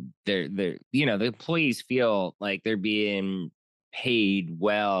 the employees feel like they're being paid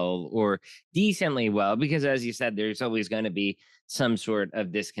well or decently well, because as you said, there's always going to be some sort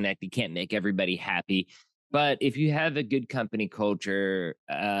of disconnect. You can't make everybody happy. But if you have a good company culture,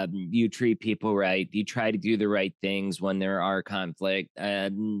 you treat people right, you try to do the right things when there are conflict,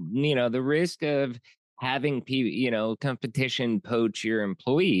 the risk of having people, competition poach your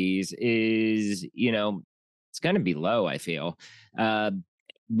employees is, it's going to be low, I feel. Uh,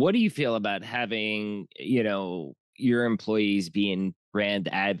 what do you feel about having, your employees being brand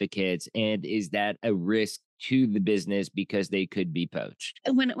advocates? And is that a risk to the business because they could be poached?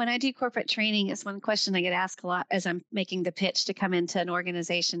 When I do corporate training, it's one question I get asked a lot as I'm making the pitch to come into an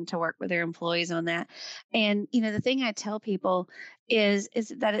organization to work with their employees on that. And, the thing I tell people is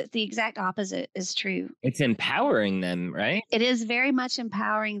that it's the exact opposite is true. It's empowering them, right? It is very much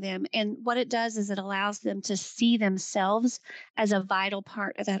empowering them. And what it does is it allows them to see themselves as a vital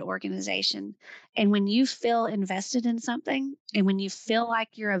part of that organization. And when you feel invested in something and when you feel like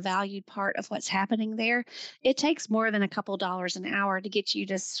you're a valued part of what's happening there, it takes more than a couple dollars an hour to get you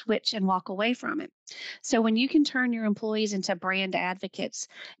to switch and walk away from it. So when you can turn your employees into brand advocates,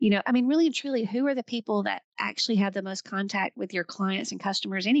 really and truly, who are the people that actually have the most contact with your clients and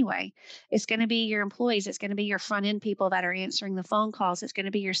customers anyway? It's going to be your employees. It's going to be your front end people that are answering the phone calls. It's going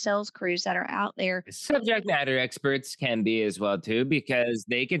to be your sales crews that are out there. Subject matter experts can be as well too, because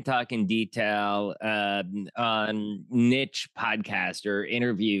they can talk in detail on niche podcast or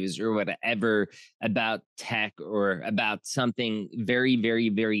interviews or whatever about tech or about something very, very,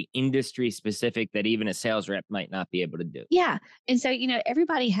 very industry specific that even a sales rep might not be able to do. Yeah. And so,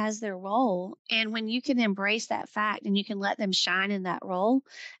 everybody has their role. And when you can embrace that fact and you can let them shine in that role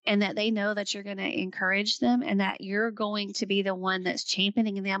and that they know that you're going to encourage them and that you're going to be the one that's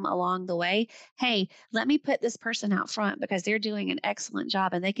championing them along the way. Hey, let me put this person out front because they're doing an excellent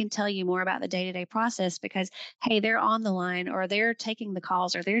job and they can tell you more about the day-to-day process because, hey, they're on the line or they're taking the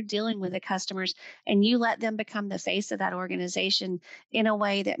calls or they're dealing with the customers, and you let them become the face of that organization in a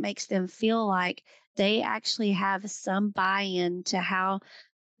way that makes them feel like they actually have some buy-in to how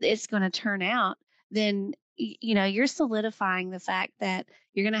it's going to turn out, then you're solidifying the fact that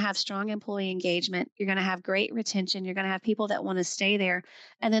you're going to have strong employee engagement, you're going to have great retention, you're going to have people that want to stay there.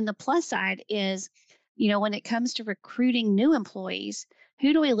 And then the plus side is, when it comes to recruiting new employees,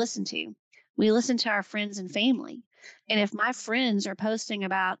 who do we listen to? We listen to our friends and family. And if my friends are posting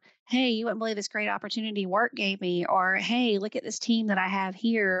about, hey, you wouldn't believe this great opportunity work gave me, or hey, look at this team that I have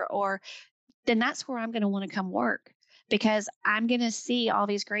here, or then that's where I'm going to want to come work because I'm going to see all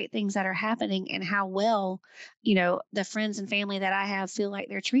these great things that are happening and how well, the friends and family that I have feel like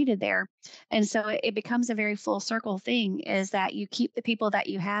they're treated there. And so it becomes a very full circle thing, is that you keep the people that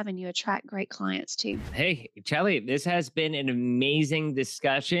you have and you attract great clients too. Hey, Chellie, this has been an amazing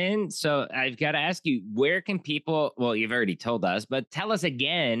discussion. So I've got to ask you, where can people, well, you've already told us, but tell us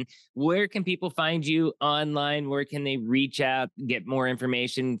again, where can people find you online? Where can they reach out, get more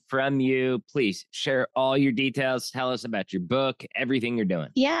information from you? Please share all your details. Tell us about your book, everything you're doing.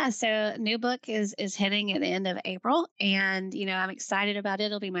 Yeah, so new book is hitting at the end of April, and I'm excited about it.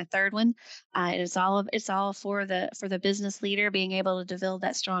 It'll be my third one. It's all for the business leader being able to develop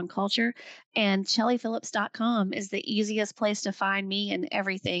that strong culture. And ChelliePhillips.com is the easiest place to find me and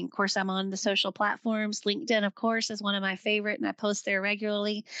everything. Of course, I'm on the social platforms. LinkedIn, of course, is one of my favorite, and I post there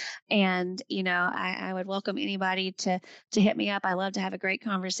regularly. And I would welcome anybody to hit me up. I love to have a great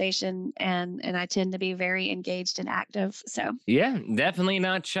conversation, and I tend to be very engaged and active. So Yeah, definitely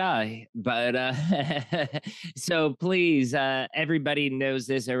not shy. But so please, everybody knows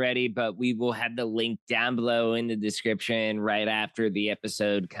this already, but we will have the link down below in the description right after the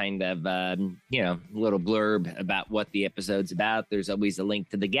episode, kind of, little blurb about what the episode's about. There's always a link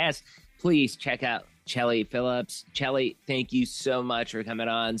to the guest. Please check out Chellie Phillips. Chellie, thank you so much for coming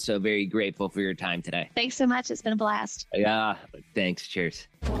on. So very grateful for your time today. thanks so much. It's been a blast. Yeah, thanks. Cheers.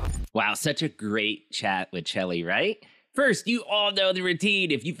 Wow, such a great chat with Chellie, right? First, you all know the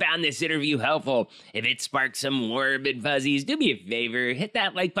routine. If you found this interview helpful, if it sparked some warm and fuzzies, do me a favor, hit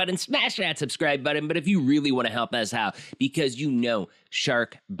that like button, smash that subscribe button. But if you really want to help us out, because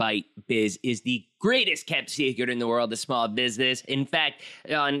Shark Bite Biz is the greatest kept secret in the world of small business. In fact,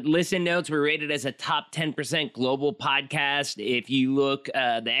 on Listen Notes, we're rated as a top 10% global podcast. If you look,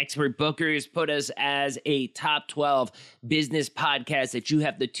 the expert bookers put us as a top 12 business podcast that you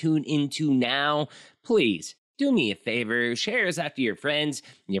have to tune into now. Please do me a favor, share us out to your friends,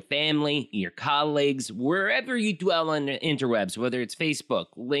 your family, your colleagues, wherever you dwell on the interwebs, whether it's Facebook,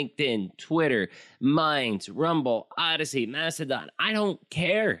 LinkedIn, Twitter, Minds, Rumble, Odyssey, Mastodon. I don't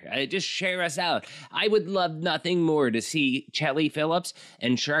care. Just share us out. I would love nothing more to see Chellie Phillips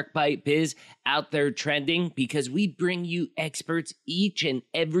and Shark Bite Biz out there trending, because we bring you experts each and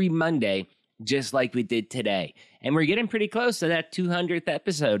every Monday, just like we did today. And we're getting pretty close to that 200th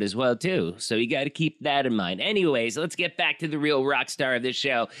episode as well, too. So you got to keep that in mind. Anyways, let's get back to the real rock star of this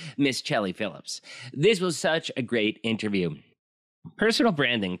show, Miss Chellie Phillips. This was such a great interview. Personal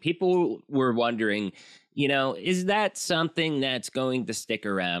branding. People were wondering, is that something that's going to stick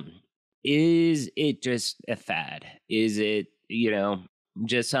around? Is it just a fad? Is it,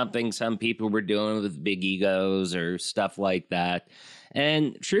 just something some people were doing with big egos or stuff like that?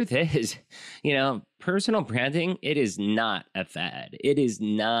 And truth is, personal branding, it is not a fad. It is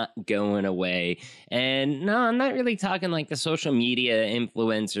not going away. And no, I'm not really talking like the social media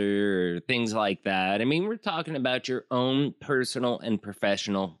influencer or things like that. I mean, we're talking about your own personal and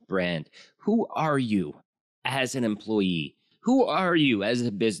professional brand. Who are you as an employee? Who are you as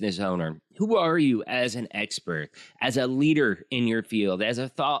a business owner? Who are you as an expert, as a leader in your field, as a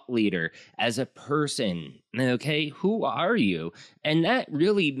thought leader, as a person? Okay, who are you? And that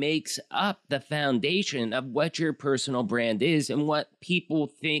really makes up the foundation of what your personal brand is and what people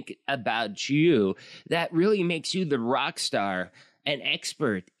think about you. That really makes you the rock star, an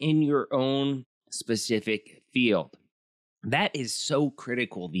expert in your own specific field. That is so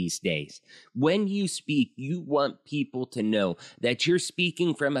critical these days. When you speak, you want people to know that you're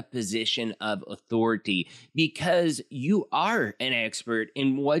speaking from a position of authority, because you are an expert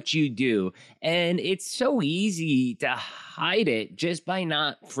in what you do. And it's so easy to hide it just by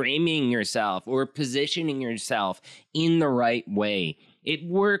not framing yourself or positioning yourself in the right way. It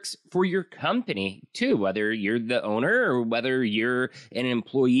works for your company too, whether you're the owner or whether you're an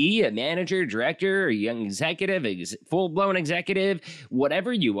employee, a manager, director, a young executive, full-blown executive,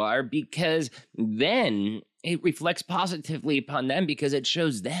 whatever you are, because then it reflects positively upon them, because it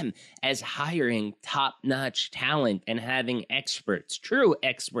shows them as hiring top-notch talent and having experts, true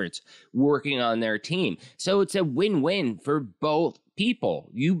experts, working on their team. So it's a win-win for both people.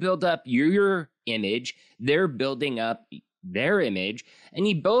 You build up your image, they're building up their image, and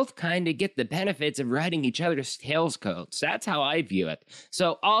you both kind of get the benefits of riding each other's tails coats. That's how I view it.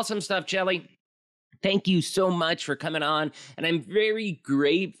 So awesome stuff, Chellie. Thank you so much for coming on, and I'm very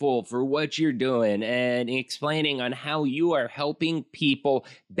grateful for what you're doing and explaining on how you are helping people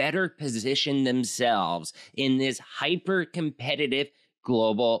better position themselves in this hyper-competitive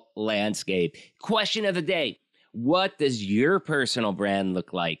global landscape. Question of the day: What does your personal brand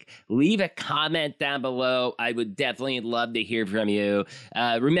look like? Leave a comment down below. I would definitely love to hear from you.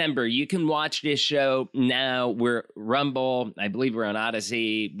 Remember, you can watch this show now. We're Rumble. I believe we're on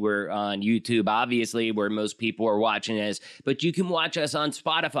Odyssey. We're on YouTube, obviously, where most people are watching this. But you can watch us on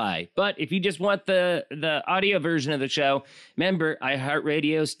Spotify. But if you just want the audio version of the show, remember,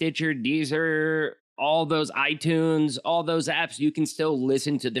 iHeartRadio, Stitcher, Deezer, all those iTunes, all those apps, you can still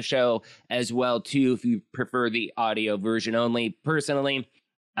listen to the show as well, too, if you prefer the audio version only. Personally,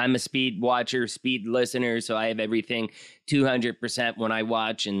 I'm a speed watcher, speed listener, so I have everything 200% when I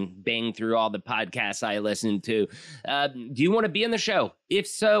watch and bang through all the podcasts I listen to. Do you want to be on the show? If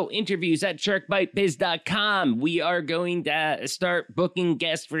so, interviews at sharkbitebiz.com. We are going to start booking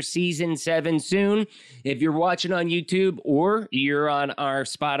guests for season 7 soon. If you're watching on YouTube or you're on our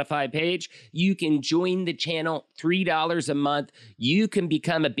Spotify page, you can join the channel, $3 a month. You can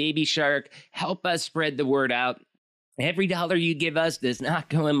become a baby shark, help us spread the word out. Every dollar you give us does not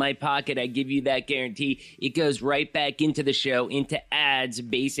go in my pocket. I give you that guarantee. It goes right back into the show, into ads,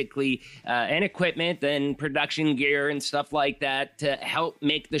 basically, and equipment and production gear and stuff like that to help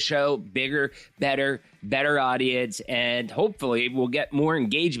make the show bigger, better audience, and hopefully we'll get more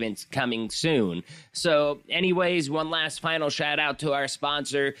engagements coming soon. So anyways, one last final shout out to our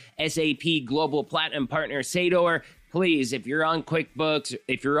sponsor, SAP Global Platinum Partner, Sador. Please, if you're on QuickBooks,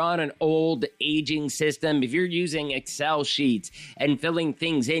 if you're on an old aging system, if you're using Excel sheets and filling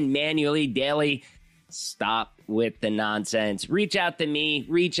things in manually daily, stop with the nonsense. Reach out to me,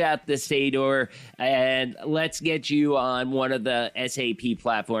 reach out to Sador, and let's get you on one of the SAP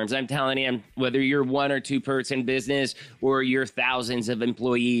platforms. I'm telling you, whether you're 1 or 2 person business or you're thousands of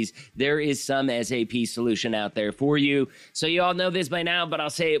employees, there is some SAP solution out there for you. So you all know this by now, but I'll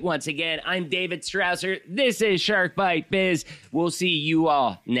say it once again. I'm David Strausser. This is Shark Bite Biz. We'll see you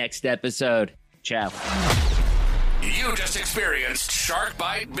all next episode. Ciao. You just experienced Shark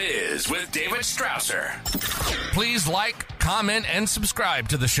Bite Biz with David Strausser. Please like, comment, and subscribe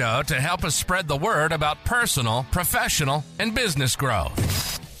to the show to help us spread the word about personal, professional, and business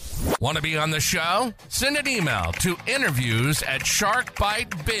growth. Want to be on the show? Send an email to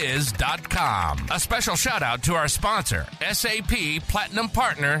interviews@sharkbitebiz.com. A special shout out to our sponsor, SAP Platinum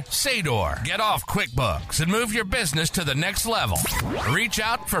Partner, Sador. Get off QuickBooks and move your business to the next level. Reach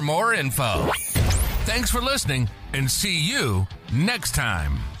out for more info. Thanks for listening, and see you next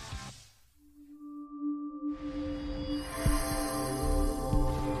time.